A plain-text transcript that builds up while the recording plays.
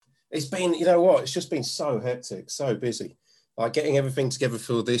It's been, you know what, it's just been so hectic, so busy. Like getting everything together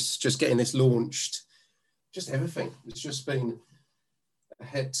for this, just getting this launched, just everything. It's just been a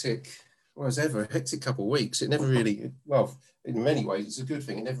hectic, well, as ever, a hectic couple of weeks. It never really, well, in many ways, it's a good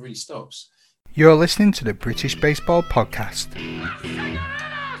thing. It never really stops. You're listening to the British Baseball Podcast.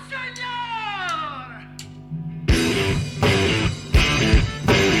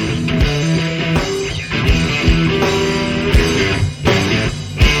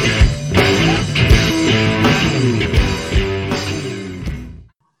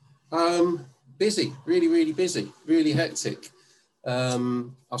 Busy, really, really busy, really hectic.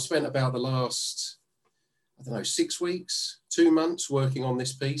 I've spent about the last, 6 weeks, 2 months working on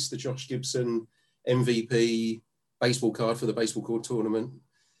this piece, the Josh Gibson MVP baseball card for the baseball card tournament.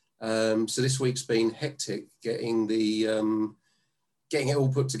 So this week's been hectic, getting it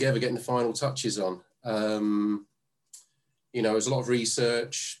all put together, getting the final touches on. There's a lot of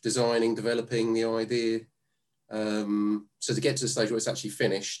research, designing, developing the idea. So to get to the stage where it's actually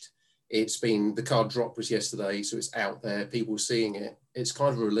finished, the card drop was yesterday, so it's out there, people seeing it. It's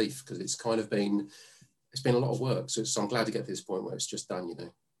kind of a relief because it's been a lot of work. So I'm glad to get to this point where it's just done,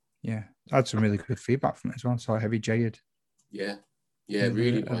 Yeah, I had some really good feedback from it as well. So Heavy J had. Yeah,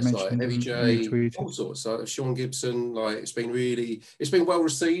 really nice. Like Heavy J, all sorts. Like Sean Gibson, it's been well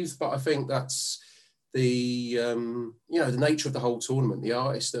received. But I think that's the the nature of the whole tournament, the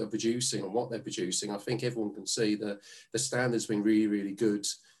artists that are producing and what they're producing. I think everyone can see the standard's been really, really good.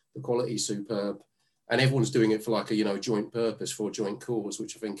 The quality is superb, and everyone's doing it for a joint purpose, for a joint cause,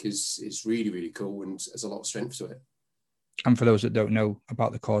 which I think is really, really cool and has a lot of strength to it. And for those that don't know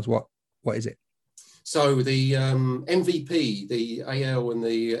about the cause, what is it? So the MVP, the AL and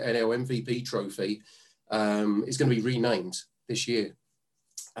the NL MVP trophy, is going to be renamed this year.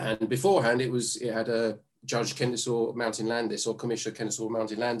 And beforehand, it had a Judge Kennesaw Mountain Landis or Commissioner Kennesaw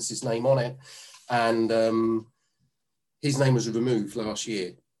Mountain Landis' name on it, and his name was removed last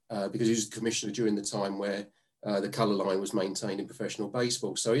year. Because he was the commissioner during the time where the colour line was maintained in professional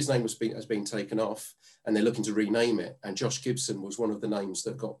baseball. So his name has been taken off, and they're looking to rename it. And Josh Gibson was one of the names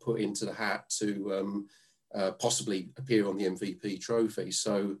that got put into the hat to possibly appear on the MVP trophy.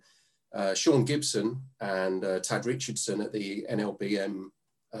 So Sean Gibson and Tad Richardson at the NLBM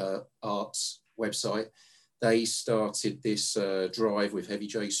Arts website, they started this drive with Heavy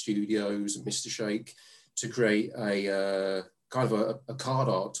J Studios and Mr. Shake to create a card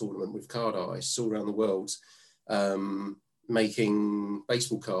art tournament with card artists all around the world, making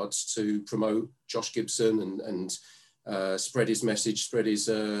baseball cards to promote Josh Gibson and spread his message, spread his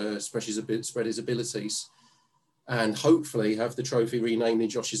abilities, and hopefully have the trophy renamed in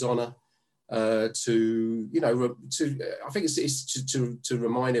Josh's honour. I think it's to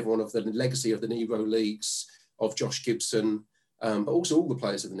remind everyone of the legacy of the Negro Leagues, of Josh Gibson. But also all the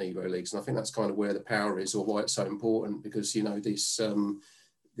players of the Negro Leagues. And I think that's kind of where the power is, or why it's so important, because, this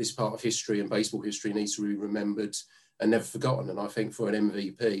part of history and baseball history needs to be remembered and never forgotten. And I think for an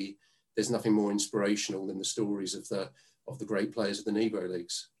MVP, there's nothing more inspirational than the stories of the great players of the Negro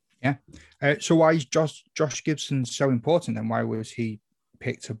Leagues. Yeah. So why is Josh Gibson so important, and why was he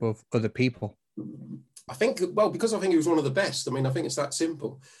picked above other people? I think, because I think he was one of the best. I mean, I think it's that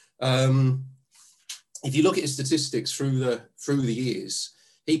simple. If you look at his statistics through the years,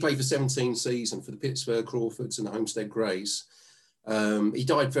 he played for 17 seasons for the Pittsburgh Crawfords and the Homestead Grays. He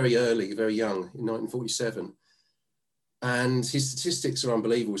died very early, very young, in 1947. And his statistics are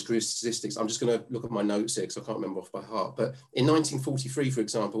unbelievable, his career statistics. I'm just going to look at my notes here because I can't remember off by heart. But in 1943, for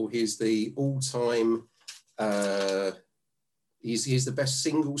example, he's the all-time, he's the best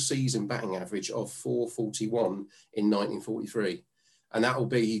single season batting average of 441 in 1943. And that will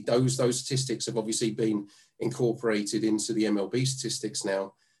be, those statistics have obviously been incorporated into the MLB statistics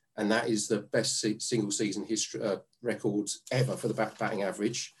now. And that is the best single season record ever for the batting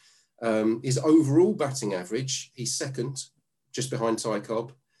average. His overall batting average, he's second, just behind Ty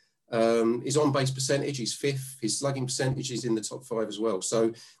Cobb. His on-base percentage, he's fifth. His slugging percentage is in the top 5 as well.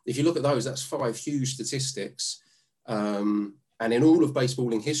 So if you look at those, that's 5 huge statistics. And in all of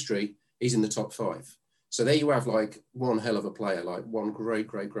baseballing history, he's in the top 5. So there you have one hell of a player, one great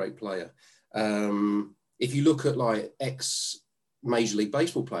player. If you look at ex-Major League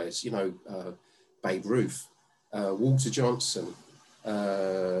Baseball players, Babe Ruth, Walter Johnson,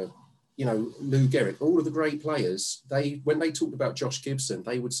 Lou Gehrig, all of the great players, when they talked about Josh Gibson,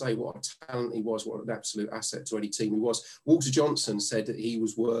 they would say what a talent he was, what an absolute asset to any team he was. Walter Johnson said that he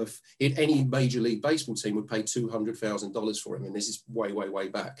was worth, any Major League Baseball team would pay $200,000 for him. And this is way, way, way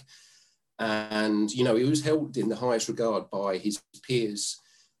back. And, he was held in the highest regard by his peers,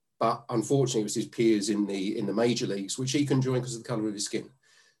 but unfortunately it was his peers in the major leagues, which he couldn't join because of the colour of his skin.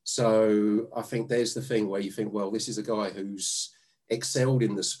 So I think there's the thing where you think, well, this is a guy who's excelled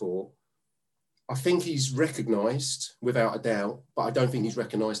in the sport. I think he's recognised without a doubt, but I don't think he's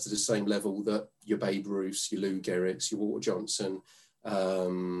recognised to the same level that your Babe Ruths, your Lou Gehrig's, your Walter Johnson,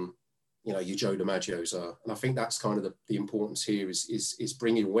 you know, your Joe DiMaggio's are. And I think that's kind of the importance here is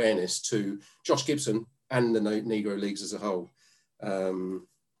bringing awareness to Josh Gibson and the Negro Leagues as a whole.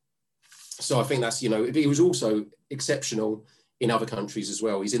 So I think that's, you know, he was also exceptional in other countries as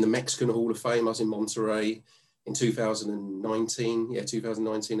well. He's in the Mexican Hall of Fame. I was in Monterrey in 2019. Yeah,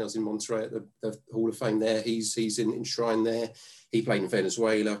 2019, I was in Monterrey at the Hall of Fame there. He's enshrined there. He played in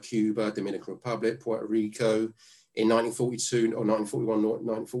Venezuela, Cuba, Dominican Republic, Puerto Rico. In 1942 or 1941,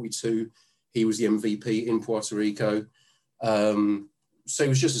 1942, he was the MVP in Puerto Rico. So he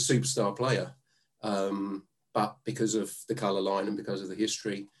was just a superstar player. But because of the colour line and because of the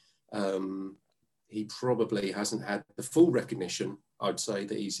history, he probably hasn't had the full recognition, I'd say,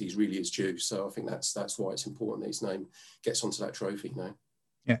 that he's really is due. So I think that's why it's important that his name gets onto that trophy now.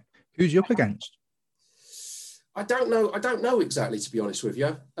 Yeah. Who's you up against? I don't know exactly, to be honest with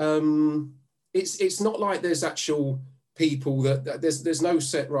you. It's not like there's actual people that there's no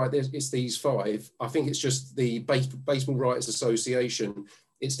set right. It's these five. I think it's just the Baseball Writers Association.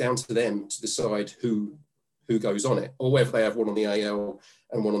 It's down to them to decide who goes on it, or whether they have one on the AL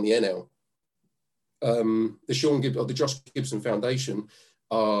and one on the NL. The Josh Gibson Foundation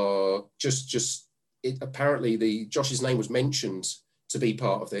are apparently Josh's name was mentioned to be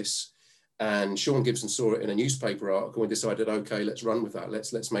part of this. And Sean Gibson saw it in a newspaper article and decided, okay, let's run with that.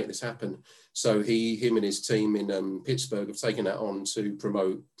 Let's make this happen. So him and his team in Pittsburgh have taken that on to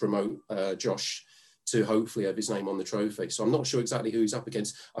promote Josh to hopefully have his name on the trophy. So I'm not sure exactly who he's up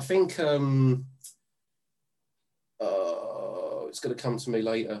against. I think it's going to come to me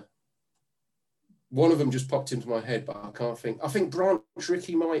later. One of them just popped into my head, but I can't think. I think Branch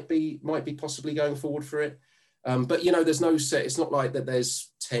Rickey might be possibly going forward for it. But, you know, there's no set. It's not like that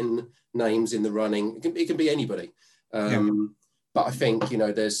there's 10 names in the running. It can be anybody. But I think, you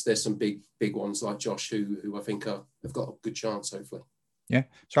know, there's some big ones like Josh who I think have got a good chance, hopefully. Yeah.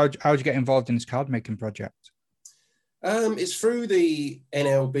 So how did you get involved in this card making project? It's through the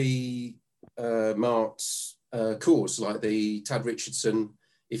NLB Marts course, like the Tad Richardson.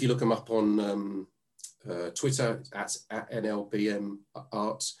 If you look them up on Twitter at NLBM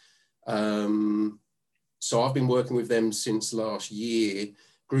Art. So I've been working with them since last year,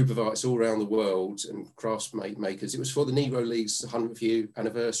 group of artists all around the world and crafts makers. It was for the Negro League's 100th year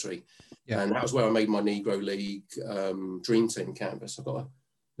anniversary. Yeah. And that was where I made my Negro League Dream Team canvas. I've got a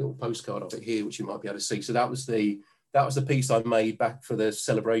little postcard of it here, which you might be able to see. So that was the piece I made back for the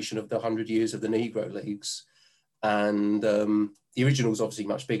celebration of the 100 years of the Negro Leagues. And the original was obviously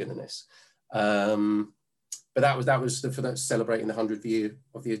much bigger than this. But that was for celebrating the 100th year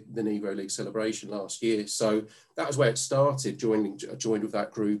of the Negro League celebration last year. So that was where it started, joined with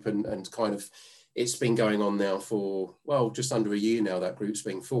that group and kind of, it's been going on now for, well, just under a year now, that group's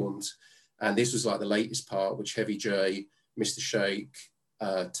been formed. And this was like the latest part, which Heavy J, Mr. Shake,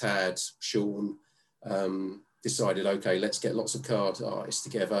 Tad, Sean decided, okay, let's get lots of card artists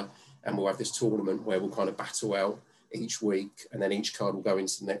together and we'll have this tournament where we'll kind of battle out each week and then each card will go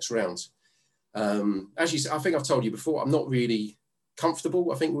into the next round. As you said, I think I've told you before, I'm not really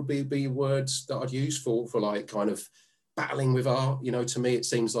comfortable, I think would be words that I'd use for like kind of battling with art. You know, to me, it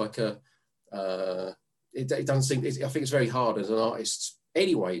seems like it doesn't seem, I think it's very hard as an artist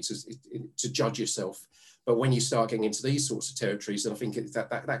anyway to judge yourself. But when you start getting into these sorts of territories, then I think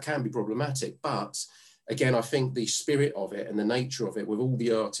that can be problematic. But again, I think the spirit of it and the nature of it with all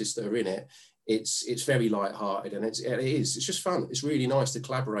the artists that are in it, it's very light-hearted and it's just fun. It's really nice to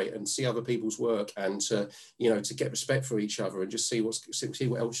collaborate and see other people's work and to get respect for each other and just see what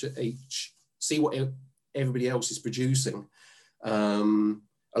everybody else is producing along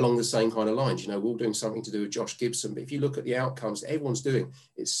the same kind of lines. You know, we're all doing something to do with Josh Gibson, but if you look at the outcomes that everyone's doing,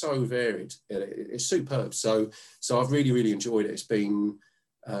 it's so varied. It's superb. So I've really enjoyed it. It's been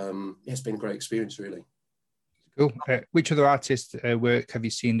a great experience, really. Cool. Which other artists' work have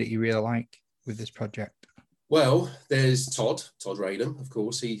you seen that you really like with this project? Well, there's Todd Radom, of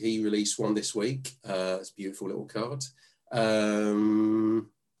course. He released one this week. It's a beautiful little card. I'm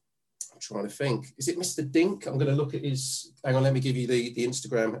trying to think. Is it Mr. Dink? I'm going to look at his. Hang on, let me give you the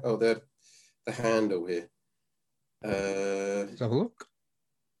Instagram. Oh, the handle here. Let's have a look.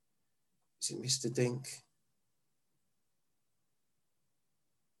 Is it Mr. Dink?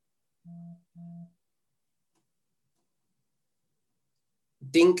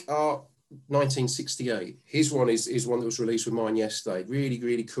 Dink Art 1968. His one is one that was released with mine yesterday.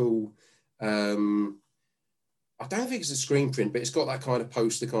 Really cool. I I don't think it's a screen print, but it's got that kind of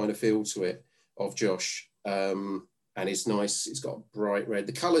poster kind of feel to it of Josh. And it's nice. It's got bright red.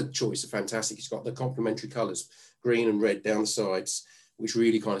 The colour choice are fantastic. It's got the complementary colours, green and red down the sides, which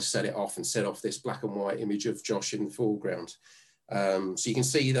really kind of set it off and set off this black and white image of Josh in the foreground. So you can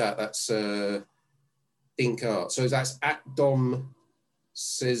see that. That's Dink Art. So that's at Dom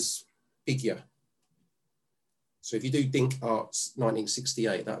Says Pigia. So if you do Dink Arts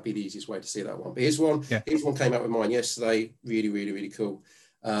 1968, that'd be the easiest way to see that one. But here's one. Yeah. Here's one came out with mine yesterday. Really, really, really cool.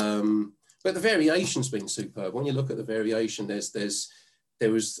 But the variation's been superb. When you look at the variation,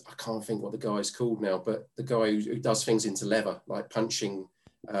 there was, I can't think what the guy's called now, but the guy who does things into leather, like punching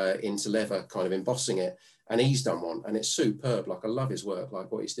into leather, kind of embossing it. And he's done one, and it's superb. Like, I love his work,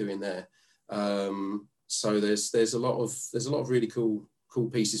 like what he's doing there. So there's a lot of really cool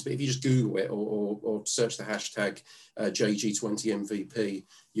pieces. But if you just Google it or search the hashtag JG20MVP,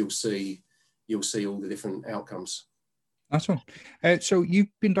 you'll see all the different outcomes. That's one. So you've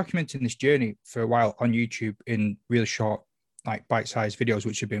been documenting this journey for a while on YouTube in really short, like bite-sized videos,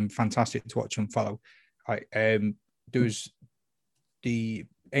 which have been fantastic to watch and follow. There was the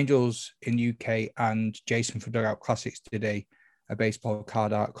Angels in the UK and Jason from Dugout Classics did a baseball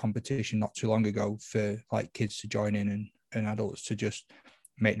card art competition not too long ago for like kids to join in and adults to just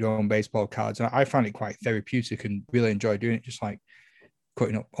make their own baseball cards. And I found it quite therapeutic and really enjoyed doing it, just like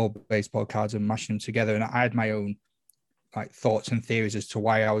cutting up all baseball cards and mashing them together. And I had my own like thoughts and theories as to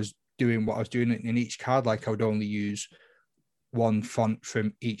why I was doing what I was doing in each card. Like, I would only use one font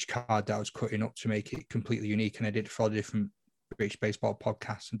from each card that I was cutting up to make it completely unique. And I did for all the different British baseball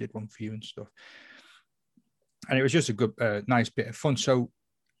podcasts and did one for you and stuff. And it was just a good, nice bit of fun. So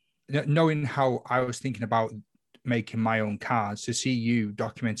knowing how I was thinking about making my own cards, to see you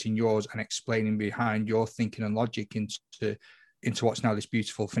documenting yours and explaining behind your thinking and logic into what's now this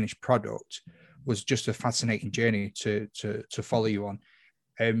beautiful finished product was just a fascinating journey to follow you on.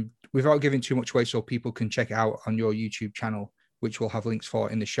 Without giving too much away, so people can check it out on your YouTube channel, which we'll have links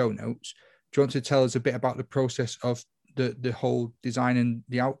for in the show notes. Do you want to tell us a bit about the process of the whole design and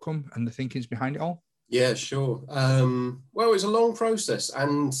the outcome and the thinkings behind it all? Yeah, sure. Well, it was a long process,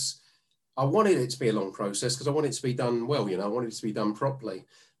 and I wanted it to be a long process because I wanted it to be done well. I wanted it to be done properly.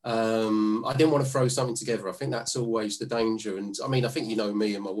 I didn't want to throw something together. I think that's always the danger. And I mean, I think you know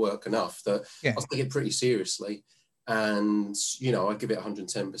me and my work enough that I take it pretty seriously. And, I give it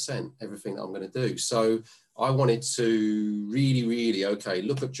 110%, everything that I'm going to do. So I wanted to really,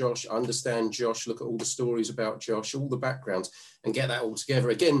 look at Josh, understand Josh, look at all the stories about Josh, all the backgrounds, and get that all together.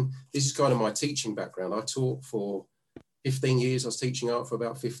 Again, this is kind of my teaching background. I taught for 15 years. I was teaching art for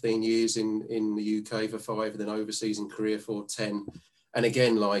about 15 years in the UK for 5, and then overseas in Korea for 10. And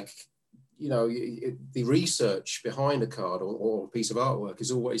again, the research behind a card or a piece of artwork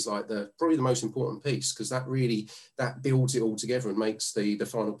is always like probably the most important piece, because that builds it all together and makes the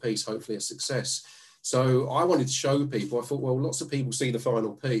final piece hopefully a success. So I wanted to show people. I thought, well, lots of people see the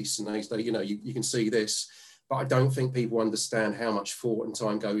final piece and they say, you can see this, but I don't think people understand how much thought and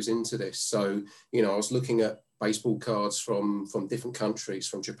time goes into this. So, I was looking at baseball cards from different countries,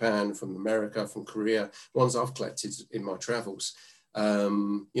 from Japan, from America, from Korea, ones I've collected in my travels.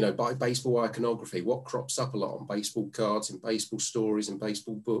 By baseball iconography, what crops up a lot on baseball cards, in baseball stories, in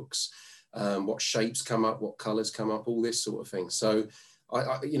baseball books, what shapes come up, what colors come up, all this sort of thing. So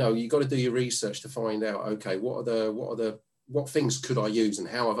you got to do your research to find out, okay, what things could I use and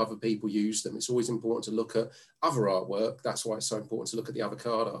how have other people used them? It's always important to look at other artwork. That's why it's so important to look at the other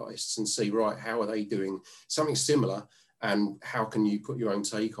card artists and see, right, how are they doing something similar and how can you put your own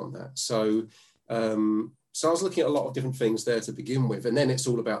take on that? So I was looking at a lot of different things there to begin with, and then it's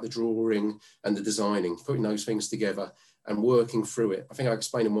all about the drawing and the designing, putting those things together and working through it. I think I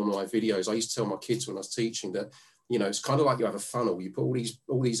explained in one of my videos, I used to tell my kids when I was teaching that, it's kind of like you have a funnel. You put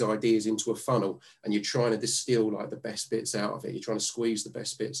all these ideas into a funnel and you're trying to distill like the best bits out of it. You're trying to squeeze the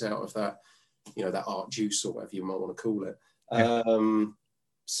best bits out of that, that art juice or whatever you might want to call it. Yeah.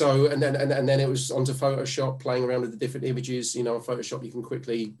 So, and then it was onto Photoshop, playing around with the different images. On Photoshop, you can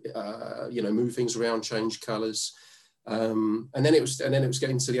quickly, move things around, change colors. And then it was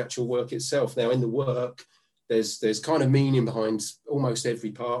getting to the actual work itself. Now in the work, there's kind of meaning behind almost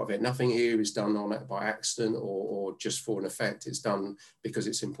every part of it. Nothing here is done on it by accident or just for an effect. It's done because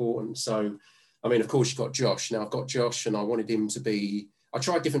it's important. So, I mean, of course you've got Josh. Now I've got Josh and I wanted him to be, I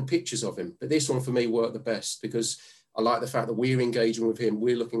tried different pictures of him, but this one for me worked the best because I like the fact that we're engaging with him.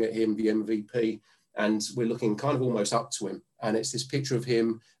 We're looking at him, the MVP, and we're looking kind of almost up to him. And it's this picture of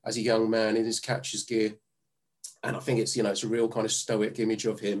him as a young man in his catcher's gear. And I think it's, it's a real kind of stoic image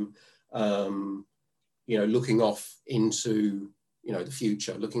of him, looking off into, the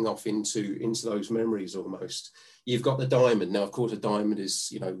future, looking off into those memories almost. You've got the diamond. Now, of course, a diamond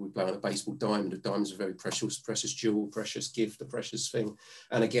is, you know, we play on a baseball diamond. A diamond is a very precious jewel, precious gift, a precious thing.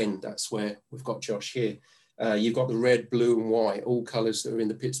 And again, that's where we've got Josh here. You've got the red, blue and white, all colours that are in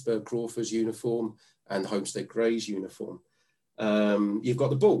the Pittsburgh Crawfors uniform and the Homestead Greys uniform. You've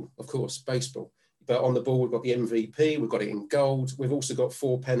got the ball, of course, baseball. But on the ball, we've got the MVP. We've got it in gold. We've also got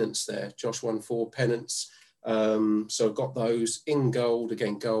 4 pennants there. Josh won 4 pennants. So I've got those in gold,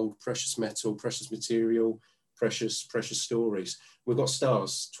 again, gold, precious metal, precious material, precious stories. We've got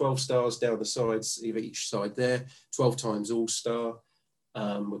stars, 12 stars down the sides, either each side there, 12 times all-star.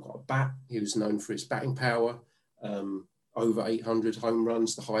 We've got a bat, who's known for his batting power, over 800 home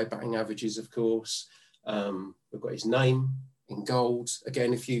runs, the high batting averages, of course. We've got his name in gold.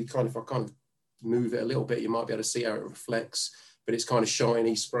 Again, if I kind of move it a little bit, you might be able to see how it reflects, but it's kind of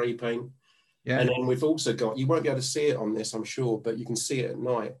shiny spray paint. Yeah. And then we've also got, you won't be able to see it on this, I'm sure, but you can see it at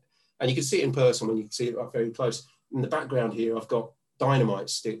night. And you can see it in person when you can see it up very close. In the background here, I've got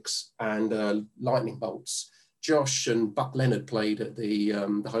dynamite sticks and lightning bolts. Josh and Buck Leonard played at the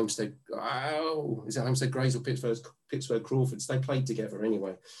Homestead, is it Homestead Greys or Pittsburgh Crawfords? They played together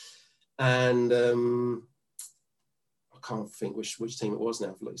anyway. And I can't think which team it was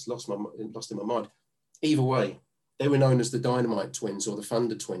now. It's lost in my mind. Either way, they were known as the Dynamite Twins or the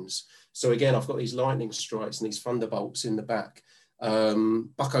Thunder Twins. So again, I've got these lightning strikes and these thunderbolts in the back.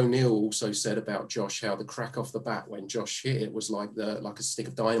 Buck O'Neill also said about Josh how the crack off the bat when Josh hit it was like a stick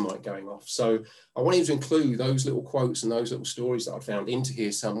of dynamite going off. So I wanted to include those little quotes and those little stories that I found into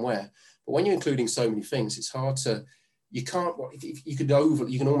here somewhere. But when you're including so many things, it's hard to, you can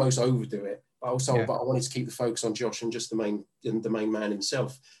almost overdo it. But I wanted to keep the focus on Josh and just the main man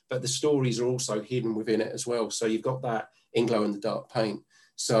himself. But the stories are also hidden within it as well. So you've got that in glow in the dark paint.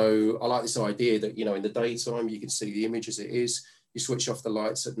 So I like this idea that, you know, in the daytime, you can see the image as it is. You switch off the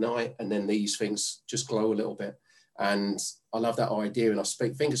lights at night and then these things just glow a little bit. And I love that idea. And I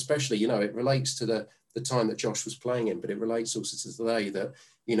think especially, you know, it relates to the time that Josh was playing in, but it relates also to today that,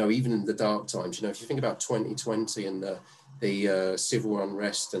 you know, even in the dark times, you know, if you think about 2020 and the civil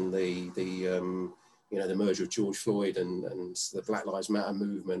unrest and the merger of George Floyd and the Black Lives Matter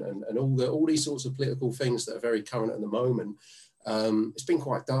movement and all these sorts of political things that are very current at the moment, it's been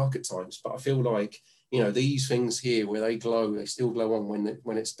quite dark at times, but I feel like, you know, these things here where they glow, they still glow on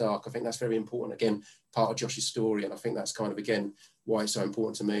when it's dark. I think that's very important. Again, part of Josh's story. And I think that's kind of, again, why it's so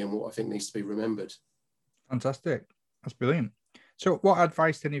important to me and what I think needs to be remembered. Fantastic. That's brilliant. So what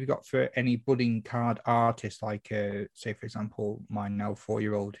advice then have you got for any budding card artist, like, say, for example, my now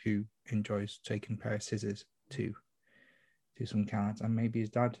 4-year-old who enjoys taking a pair of scissors to do some cards, and maybe his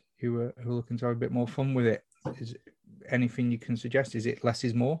dad who are looking to have a bit more fun with it? Is anything you can suggest? Is it less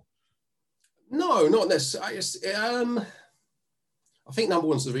is more? No, not necessarily. I think number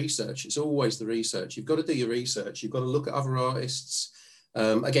one's the research. It's always the research. You've got to do your research. You've got to look at other artists.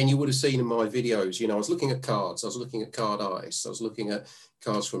 Again, you would have seen in my videos, you know, I was looking at cards. I was looking at card artists. I was looking at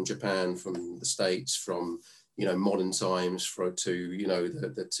cards from Japan, from the States, from, you know, modern times to, you know,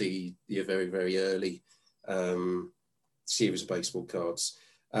 the very, very early series of baseball cards.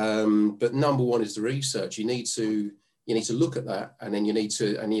 But number one is the research. You need to look at that, and then you need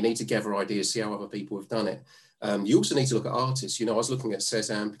to gather ideas, see how other people have done it. You also need to look at artists. You know, I was looking at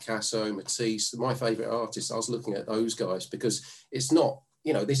Cezanne, Picasso, Matisse, my favorite artists. I was looking at those guys because it's not,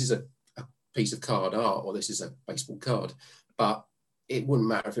 you know, this is a piece of card art or this is a baseball card, but it wouldn't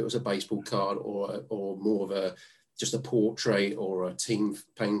matter if it was a baseball card or more of just a portrait or a team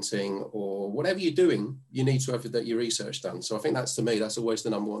painting or whatever you're doing. You need to have your research done. So I think that's, to me, that's always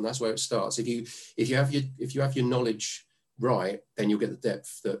the number one. That's where it starts. If you have your knowledge right, then you'll get the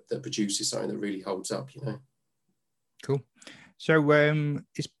depth that produces something that really holds up, you know. Cool. So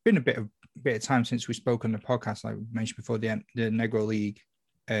it's been a bit of time since we spoke on the podcast, like we mentioned before, the Negro League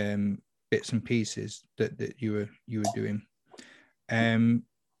bits and pieces that you were doing.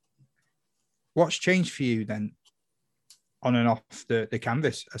 What's changed for you then, on and off the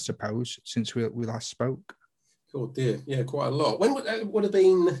canvas, I suppose, since we last spoke? Oh dear, yeah, quite a lot. When would have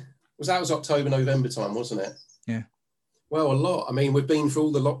been? Was October, November time, wasn't it? Yeah. Well, a lot. I mean, we've been through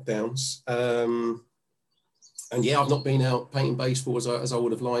all the lockdowns. And yeah, I've not been out painting baseball as I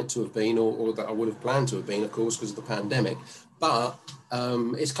would have liked to have been, or that I would have planned to have been, of course, because of the pandemic. But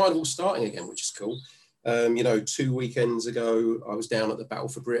it's kind of all starting again, which is cool. You know, 2 weekends ago, I was down at the Battle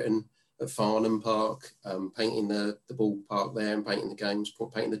for Britain at Farnham Park, painting the ballpark there and painting the games,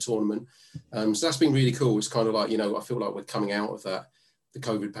 painting the tournament. So that's been really cool. It's kind of like, you know, I feel like we're coming out of the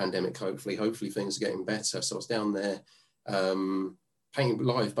COVID pandemic, hopefully things are getting better. So I was down there. painting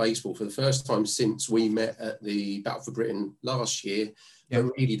live baseball for the first time since we met at the Battle for Britain last year. Yeah.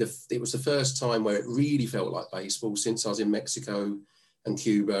 But really, it was the first time where it really felt like baseball since I was in Mexico and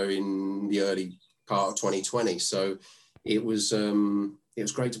Cuba in the early part of 2020. So it was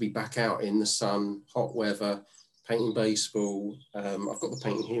great to be back out in the sun, hot weather, painting baseball. I've got the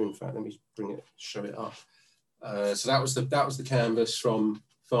painting here. In fact, let me bring it, show it up. So that was the canvas from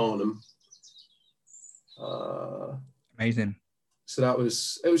Farnham. Amazing. So it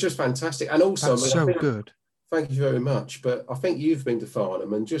was just fantastic. And also, that's so good. Thank you very much. But I think you've been to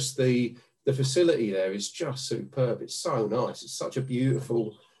Farnham, and just the facility there is just superb. It's so nice. It's such a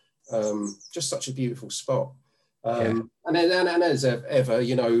beautiful, just such a beautiful spot. And as ever,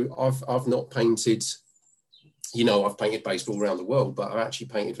 you know, I've not painted, you know, I've painted baseball around the world, but I've actually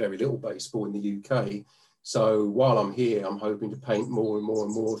painted very little baseball in the UK. So while I'm here, I'm hoping to paint more and more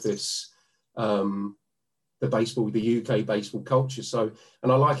and more of this, the UK baseball culture. So,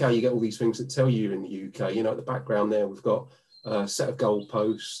 and I like how you get all these things that tell you in the UK. You know, at the background there, we've got a set of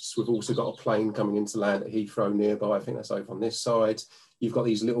goalposts. We've also got a plane coming into land at Heathrow nearby. I think that's over on this side. You've got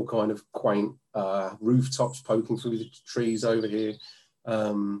these little kind of quaint rooftops poking through the trees over here.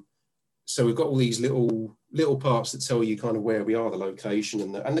 So we've got all these little parts that tell you kind of where we are, the location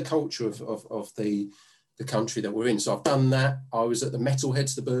and the culture of the country that we're in. So I've done that. I was at the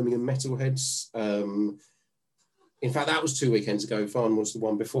Metalheads, the Birmingham Metalheads. In fact, that was 2 weekends ago. Farnham was the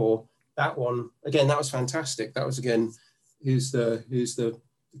one before. That one, again, that was fantastic. That was, again, here's the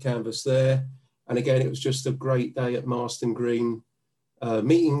canvas there. And again, it was just a great day at Marston Green,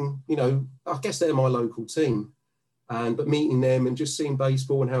 meeting, you know, I guess they're my local team. But meeting them and just seeing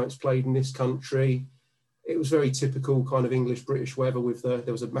baseball and how it's played in this country. It was very typical kind of English British weather with there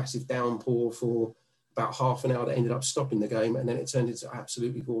was a massive downpour for about half an hour that ended up stopping the game, and then it turned into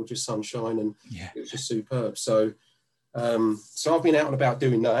absolutely gorgeous sunshine, and it was just superb. So so I've been out and about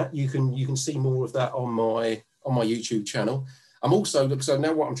doing that. You can see more of that on my YouTube channel. I'm also, so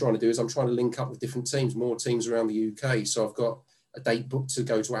now what I'm trying to do is I'm trying to link up with different teams, more teams around the UK. So I've got a date booked to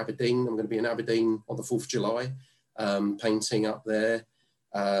go to Aberdeen. I'm going to be in Aberdeen on the 4th of July, painting up there.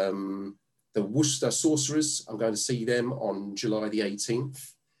 The Worcester Sorcerers, I'm going to see them on July the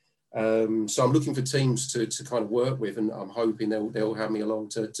 18th. So I'm looking for teams to kind of work with, and I'm hoping they'll have me along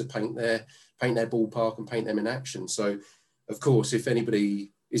to paint their ballpark and paint them in action. So, of course, if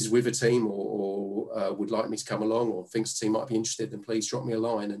anybody is with a team or would like me to come along or thinks the team might be interested, then please drop me a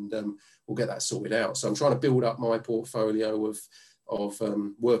line and we'll get that sorted out. So I'm trying to build up my portfolio of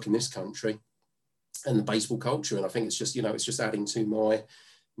work in this country and the baseball culture, and I think it's just, you know, it's just adding to my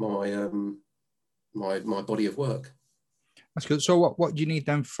body of work. That's good. So what do you need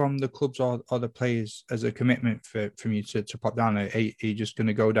then from the clubs or the players as a commitment from you to pop down there? Are you just going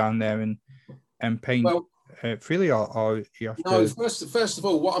to go down there and paint freely, or you have no, to... First of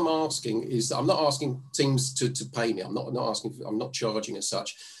all, what I'm asking is, I'm not asking teams to pay me. I'm not charging as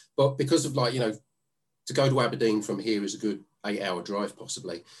such, but because of, like, you know, to go to Aberdeen from here is a good 8-hour drive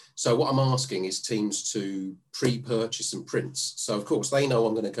possibly. So what I'm asking is teams to pre-purchase some prints. So of course they know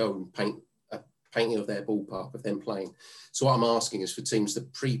I'm going to go and paint painting of their ballpark of them playing. So what I'm asking is for teams to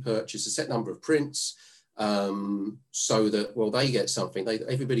pre-purchase a set number of prints, so that, well, they get something.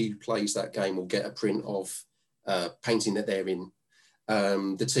 Everybody who plays that game will get a print of painting that they're in.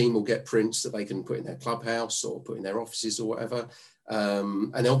 The team will get prints that they can put in their clubhouse or put in their offices or whatever.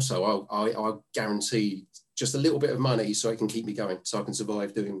 And also I'll guarantee just a little bit of money so it can keep me going, so I can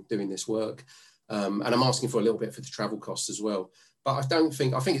survive doing this work. And I'm asking for a little bit for the travel costs as well. But I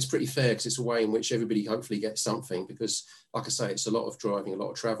think it's pretty fair, because it's a way in which everybody hopefully gets something, because, like I say, it's a lot of driving, a lot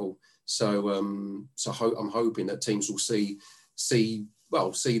of travel. So I'm hoping that teams will see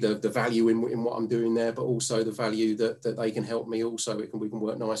the value in what I'm doing there, but also the value that they can help me also. We can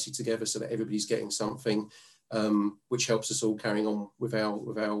work nicely together so that everybody's getting something, which helps us all carrying on with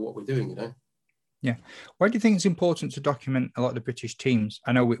our what we're doing, you know. Yeah. Why do you think it's important to document a lot of the British teams?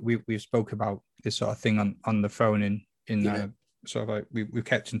 I know we've spoke about this sort of thing on the phone in sort of like we've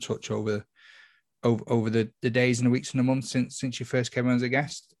kept in touch over the days and the weeks and the months since you first came on as a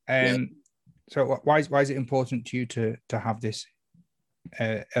guest. So why is it important to you to have this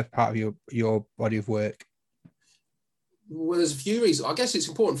as part of your body of work? Well, there's a few reasons. I guess it's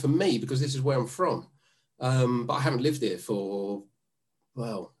important for me because this is where I'm from, but I haven't lived here for,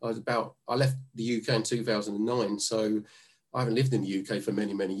 well, I left the UK in 2009, so I haven't lived in the UK for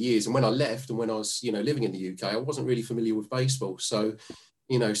many, many years. And when I left and when I was, living in the UK, I wasn't really familiar with baseball. So,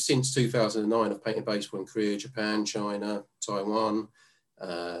 since 2009, I've painted baseball in Korea, Japan, China, Taiwan,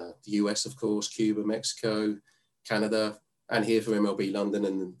 the US, of course, Cuba, Mexico, Canada, and here for MLB London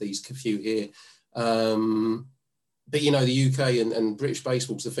and these few here. but you know, the UK and British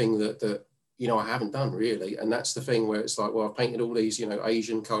baseball's the thing that you know I haven't done really, and that's the thing where it's like, well, I've painted all these, you know,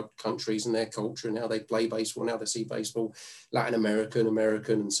 Asian countries and their culture, and how they play baseball, now they see baseball, Latin American,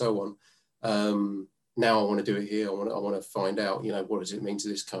 and so on. Now I want to do it here. I want to find out, you know, what does it mean to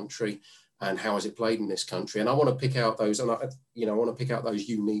this country, and how is it played in this country? And I want to pick out those, and I want to pick out those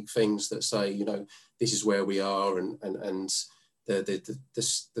unique things that say, you know, this is where we are, and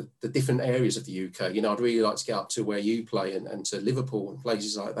the different areas of the UK. You know, I'd really like to get up to where you play and to Liverpool and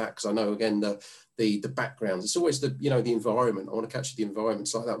places like that, because I know, again, the backgrounds. It's always the, you know, the environment. I want to capture the environment.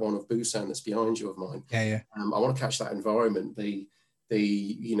 It's like that one of Busan that's behind you of mine. Yeah. I want to catch that environment.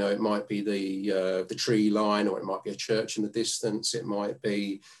 You know, it might be the tree line, or it might be a church in the distance. It might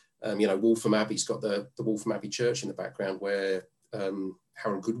be, you know, Waltham Abbey's got the Waltham Abbey church in the background where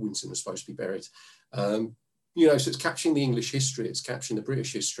Harold Goodwinson was supposed to be buried. You know, so it's capturing the English history, it's capturing the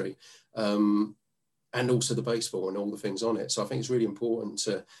British history, and also the baseball and all the things on it. So I think it's really important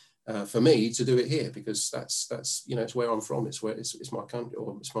to, for me, to do it here, because that's you know, it's where I'm from. It's where it's my country,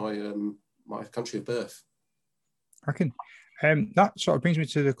 or it's my country of birth. I can. That sort of brings me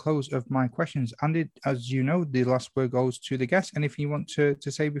to the close of my questions. Andy, as you know, the last word goes to the guest. Anything you want to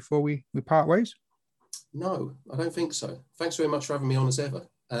say before we part ways? No, I don't think so. Thanks very much for having me on as ever.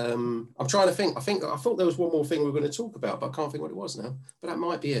 I'm trying to think. I thought there was one more thing we were going to talk about, but I can't think what it was now. But that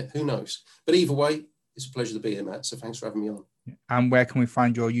might be it. Who knows? But either way, it's a pleasure to be here, Matt. So thanks for having me on. And where can we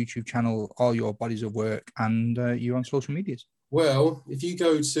find your YouTube channel, all your bodies of work, and you on social medias? Well, if you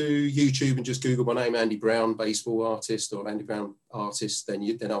go to YouTube and just Google my name, Andy Brown, baseball artist, or Andy Brown artist,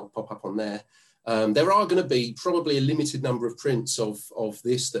 then I'll pop up on there. There are going to be probably a limited number of prints of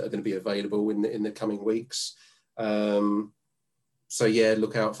this that are going to be available in the coming weeks. So yeah,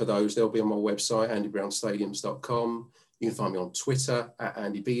 look out for those. They'll be on my website, andybrownstadiums.com. You can find me on Twitter at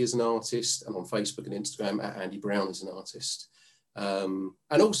Andy B as an artist, and on Facebook and Instagram at Andy Brown as an artist. And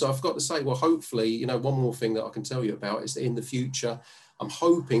also, I forgot to say, well, hopefully, you know, one more thing that I can tell you about is that in the future, I'm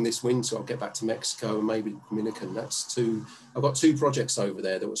hoping this winter I'll get back to Mexico and maybe Dominican. I've got 2 projects over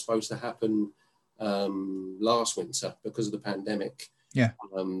there that were supposed to happen last winter because of the pandemic. Yeah.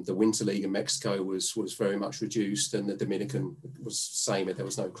 The Winter League in Mexico was very much reduced, and the Dominican was same. There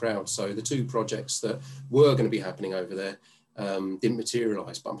was no crowd. So the 2 projects that were going to be happening over there didn't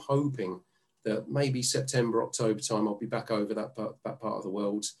materialise. But I'm hoping that maybe September, October time, I'll be back over that part of the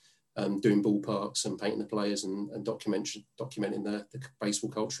world, doing ballparks and painting the players and documenting the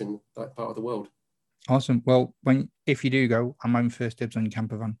baseball culture in that part of the world. Awesome. Well, if you do go, I'm having first dibs on your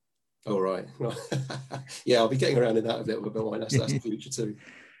camper van. All right. Yeah, I'll be getting around in that a little bit more. That's the future too.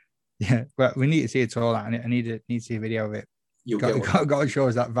 Yeah, but we need to see it all. I need to see a video of it. Got to show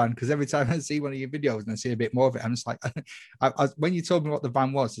us that van, because every time I see one of your videos and I see a bit more of it, I'm just like, when you told me what the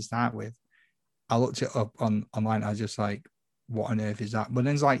van was to start with, I looked it up online. I was just like, what on earth is that? But then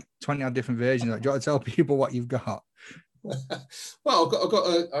there's like 20 odd different versions. Like, do you want to tell people what you've got?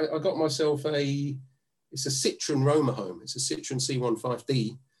 Well, I got myself it's a Citroen Roma Home. It's a Citroen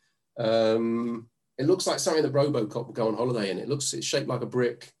C15D. It looks like something that Robocop would go on holiday in. It's shaped like a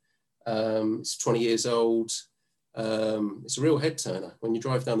brick. It's 20 years old. It's a real head turner. When you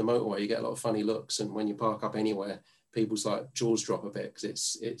drive down the motorway, you get a lot of funny looks, and when you park up anywhere, people's like jaws drop a bit,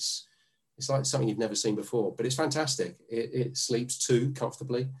 because it's like something you've never seen before. But it's fantastic. It sleeps 2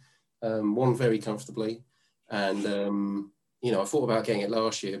 comfortably, 1 very comfortably, and you know, I thought about getting it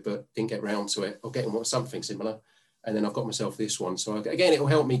last year, but didn't get round to it, or getting something similar. And then I've got myself this one. So again, it will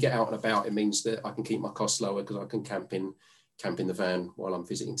help me get out and about. It means that I can keep my costs lower, because I can camp in the van while I'm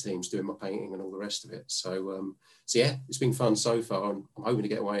visiting teams, doing my painting and all the rest of it. So yeah, it's been fun so far. I'm hoping to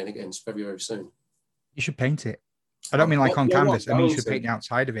get away in again very, very soon. You should paint it. I don't mean like on canvas. I mean, you should paint the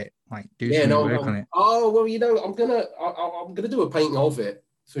outside of it, like do some work on it. Oh, well, you know, I'm gonna do a painting of it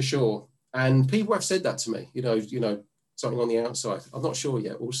for sure. And people have said that to me, you know, something on the outside. I'm not sure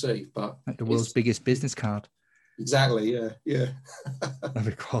yet. We'll see. But like the world's biggest business card. Exactly. Yeah. That'd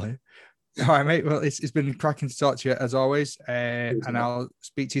be quality. All right, mate. Well, it's been cracking to talk to you as always, and I'll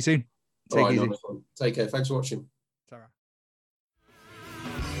speak to you soon. Take it easy. Take care. Thanks for watching.